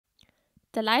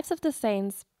The Lives of the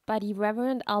Saints by the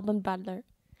Reverend Alban Butler,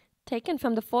 taken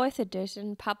from the 4th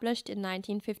edition, published in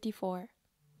 1954.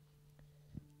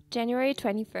 January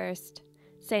 21st,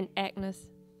 Saint Agnes.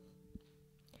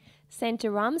 Saint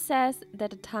Jerome says that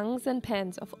the tongues and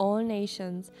pens of all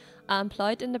nations are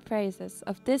employed in the praises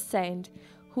of this saint,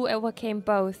 who overcame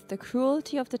both the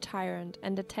cruelty of the tyrant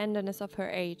and the tenderness of her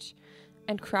age,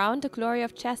 and crowned the glory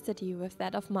of chastity with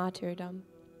that of martyrdom.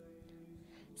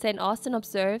 St. Austin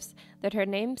observes that her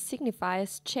name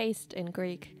signifies chaste in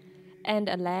Greek, and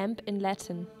a lamp in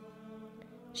Latin.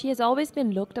 She has always been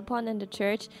looked upon in the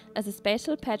Church as a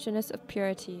special patroness of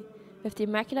purity, with the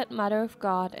Immaculate Mother of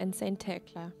God and St.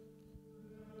 Thecla.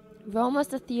 Rome was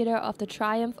the theatre of the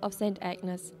triumph of St.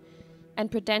 Agnes,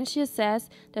 and Prudentius says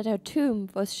that her tomb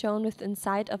was shown within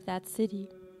sight of that city.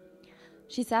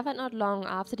 She suffered not long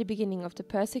after the beginning of the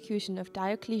persecution of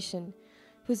Diocletian,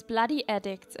 whose bloody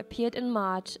edicts appeared in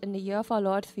March in the year of our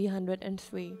Lord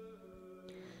 303.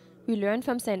 We learn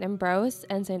from St. Ambrose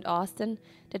and St. Austin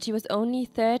that she was only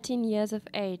 13 years of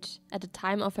age at the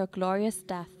time of her glorious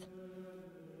death.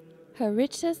 Her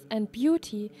riches and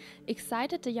beauty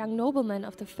excited the young noblemen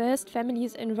of the first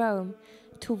families in Rome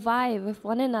to vie with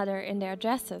one another in their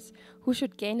addresses who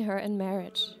should gain her in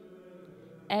marriage.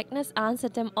 Agnes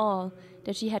answered them all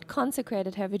that she had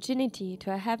consecrated her virginity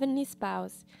to a heavenly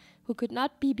spouse who could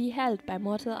not be beheld by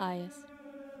mortal eyes.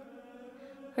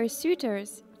 Her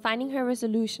suitors, finding her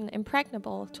resolution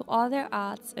impregnable to all their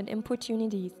arts and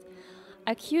importunities,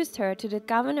 accused her to the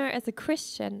governor as a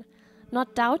Christian,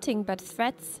 not doubting but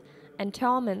threats and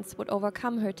torments would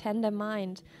overcome her tender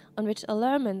mind, on which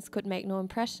allurements could make no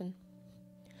impression.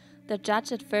 The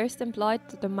judge at first employed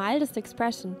the mildest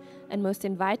expression and most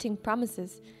inviting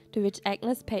promises, to which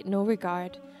Agnes paid no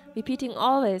regard, repeating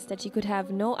always that she could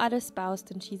have no other spouse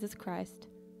than Jesus Christ.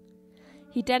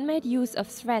 He then made use of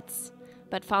threats,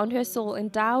 but found her soul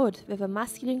endowed with a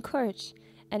masculine courage,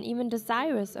 and even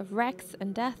desirous of wrecks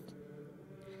and death.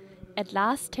 At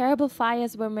last terrible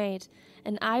fires were made,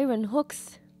 and iron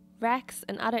hooks, racks,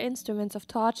 and other instruments of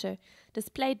torture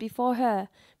displayed before her,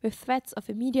 with threats of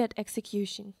immediate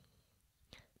execution.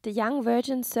 The young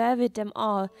virgin surveyed them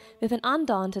all with an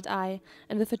undaunted eye,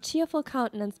 and with a cheerful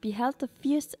countenance beheld the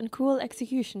fierce and cruel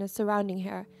executioners surrounding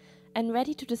her, and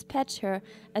ready to dispatch her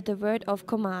at the word of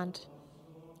command.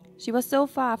 She was so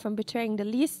far from betraying the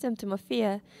least symptom of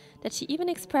fear that she even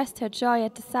expressed her joy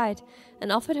at the sight,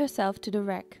 and offered herself to the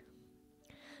rack.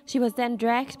 She was then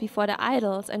dragged before the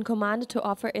idols and commanded to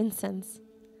offer incense,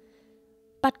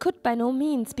 but could by no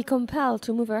means be compelled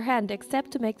to move her hand except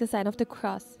to make the sign of the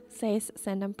cross, says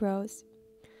St. Ambrose.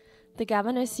 The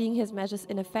governor, seeing his measures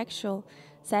ineffectual,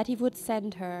 said he would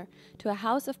send her to a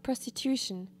house of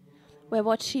prostitution, where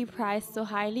what she prized so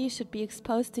highly should be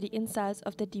exposed to the insults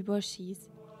of the debauchees.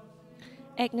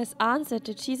 Agnes answered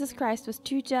that Jesus Christ was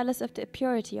too jealous of the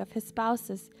purity of his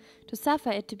spouses to suffer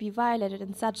it to be violated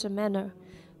in such a manner,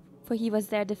 for he was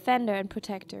their defender and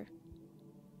protector.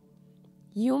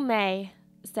 "You may,"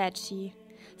 said she,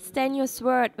 "stain your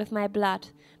sword with my blood,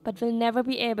 but will never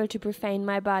be able to profane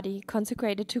my body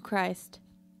consecrated to Christ."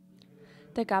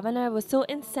 The governor was so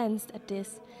incensed at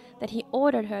this that he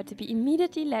ordered her to be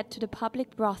immediately led to the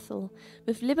public brothel,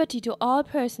 with liberty to all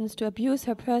persons to abuse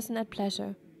her person at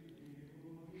pleasure.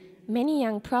 Many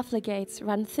young profligates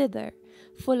ran thither,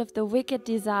 full of the wicked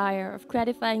desire of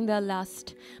gratifying their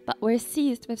lust, but were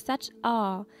seized with such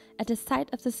awe at the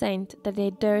sight of the saint that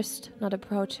they durst not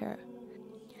approach her.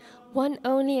 One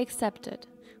only excepted,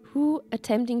 who,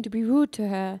 attempting to be rude to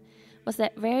her, was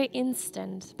that very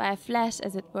instant, by a flash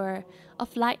as it were,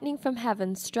 of lightning from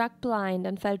heaven, struck blind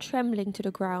and fell trembling to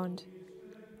the ground.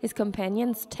 His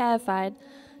companions, terrified,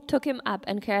 took him up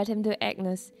and carried him to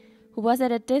Agnes, who was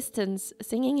at a distance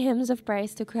singing hymns of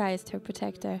praise to Christ, her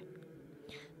protector.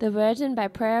 The Virgin by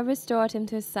prayer restored him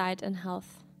to his sight and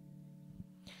health.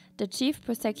 The chief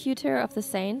persecutor of the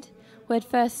saint, who had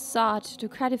first sought to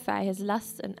gratify his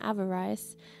lust and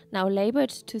avarice, now labored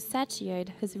to satiate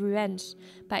his revenge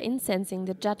by incensing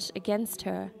the judge against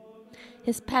her,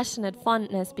 his passionate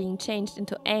fondness being changed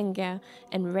into anger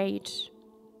and rage.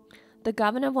 The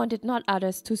governor wanted not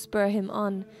others to spur him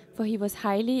on, for he was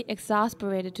highly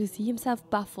exasperated to see himself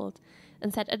baffled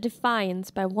and set at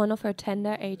defiance by one of her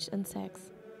tender age and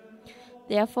sex.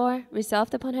 Therefore,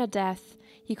 resolved upon her death,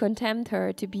 he condemned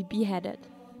her to be beheaded.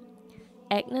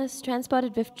 Agnes,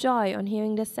 transported with joy on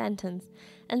hearing the sentence,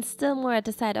 and still more at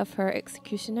the sight of her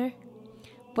executioner,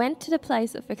 went to the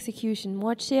place of execution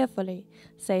more cheerfully,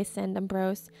 says St.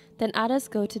 Ambrose, than others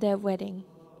go to their wedding.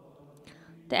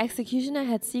 The executioner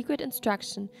had secret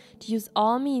instruction to use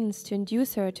all means to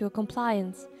induce her to a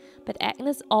compliance, But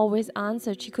Agnes always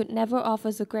answered she could never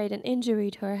offer so great an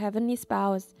injury to her heavenly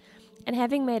spouse, and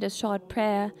having made a short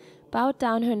prayer, bowed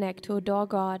down her neck to adore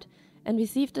God, and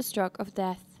received the stroke of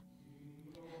death.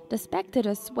 The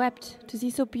spectators wept to see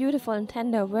so beautiful and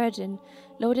tender a virgin,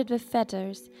 loaded with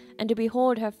fetters, and to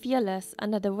behold her fearless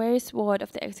under the very sword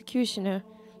of the executioner,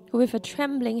 who with a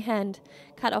trembling hand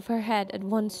cut off her head at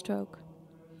one stroke.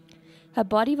 Her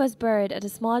body was buried at a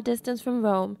small distance from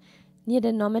Rome, near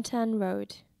the Nomentan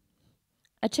road.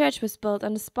 A church was built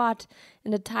on the spot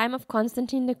in the time of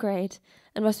Constantine the Great,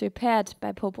 and was repaired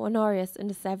by Pope Honorius in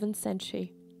the 7th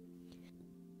century.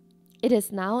 It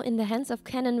is now in the hands of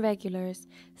canon regulars,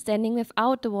 standing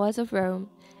without the walls of Rome,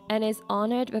 and is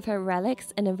honored with her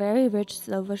relics in a very rich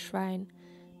silver shrine,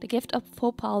 the gift of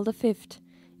Pope Paul V,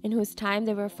 in whose time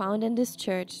they were found in this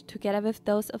church, together with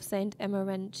those of Saint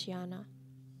Emerentiana.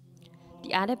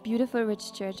 The other beautiful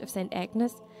rich church of Saint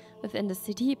Agnes, within the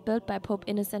city, built by Pope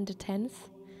Innocent X,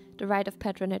 the right of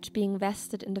patronage being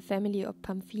vested in the family of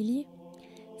Pamphili,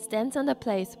 stands on the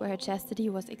place where her chastity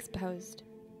was exposed.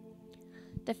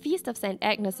 The feast of St.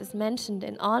 Agnes is mentioned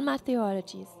in all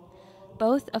martyrologies,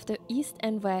 both of the East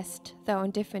and West, though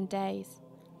on different days.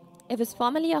 It was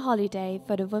formerly a holiday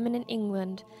for the women in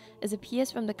England, as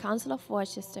appears from the Council of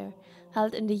Worcester,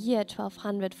 held in the year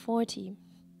 1240.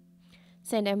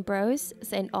 St. Ambrose,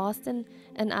 St. Austin,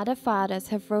 and other fathers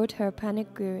have wrote her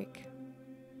panegyric.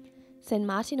 St.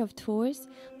 Martin of Tours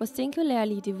was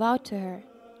singularly devout to her.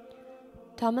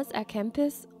 Thomas à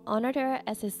Kempis honored her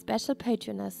as his special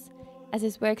patroness, as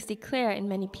his works declare in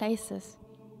many places.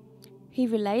 He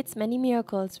relates many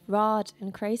miracles wrought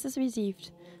and graces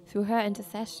received through her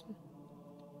intercession.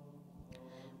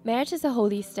 Marriage is a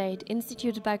holy state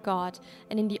instituted by God,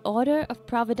 and in the order of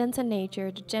providence and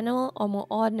nature, the general or more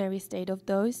ordinary state of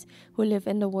those who live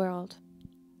in the world.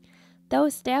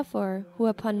 Those, therefore, who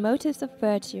upon motives of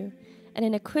virtue, and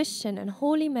in a Christian and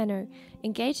holy manner,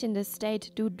 engage in this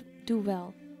state do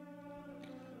well.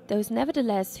 Those,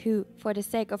 nevertheless, who, for the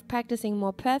sake of practicing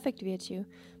more perfect virtue,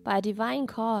 by a divine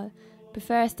call,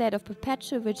 prefer a state of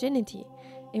perpetual virginity,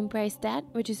 embrace that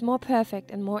which is more perfect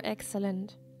and more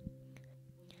excellent.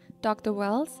 Dr.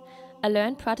 Wells, a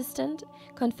learned Protestant,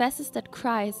 confesses that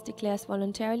Christ declares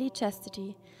voluntarily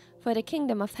chastity, for the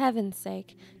kingdom of heaven's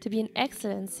sake, to be an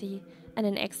excellency and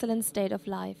an excellent state of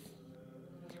life.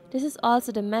 This is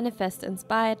also the manifest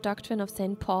inspired doctrine of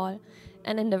St. Paul,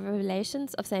 and in the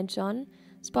revelations of St. John,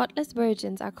 spotless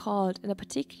virgins are called in a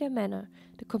particular manner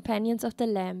the companions of the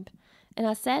Lamb, and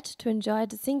are said to enjoy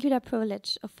the singular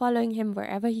privilege of following him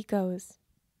wherever he goes.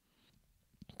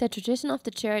 The tradition of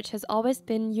the Church has always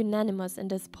been unanimous in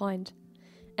this point,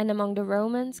 and among the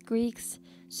Romans, Greeks,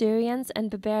 Syrians,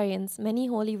 and barbarians, many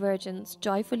holy virgins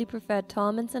joyfully preferred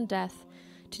torments and death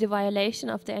to the violation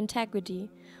of their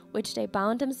integrity, which they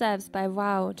bound themselves by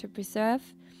vow to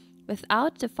preserve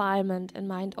without defilement in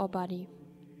mind or body.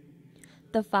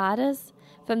 The Fathers,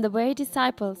 from the very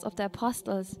disciples of the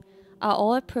Apostles, are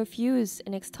all profuse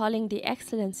in extolling the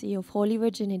excellency of holy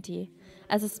virginity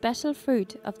as a special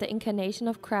fruit of the incarnation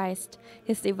of Christ,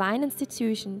 his divine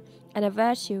institution, and a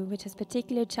virtue which has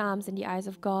particular charms in the eyes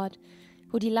of God,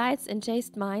 who delights in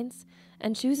chaste minds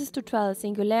and chooses to dwell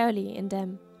singularly in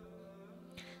them.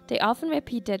 They often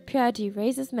repeat that purity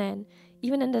raises man,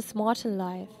 even in this mortal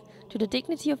life, to the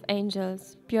dignity of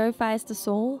angels, purifies the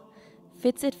soul,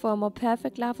 fits it for a more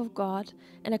perfect love of God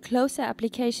and a closer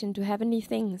application to heavenly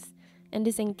things, and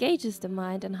disengages the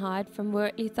mind and heart from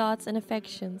worldly thoughts and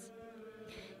affections.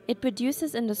 It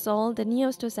produces in the soul the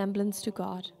nearest resemblance to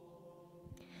God.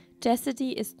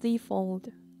 Chastity is threefold: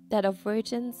 that of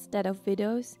virgins, that of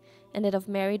widows, and that of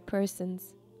married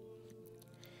persons.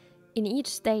 In each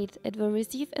state it will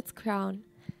receive its crown,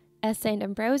 as St.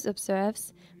 Ambrose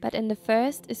observes, but in the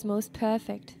first is most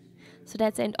perfect, so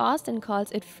that St. Austin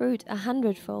calls it fruit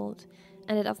 100-fold,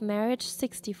 and that of marriage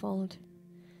 60-fold.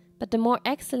 But the more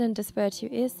excellent this virtue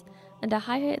is, and the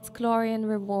higher its glory and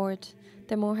reward,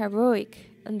 the more heroic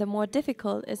and the more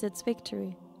difficult is its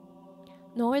victory.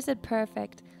 Nor is it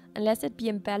perfect unless it be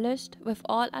embellished with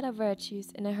all other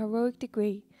virtues in a heroic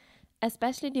degree,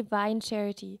 especially divine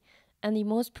charity and the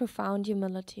most profound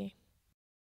humility.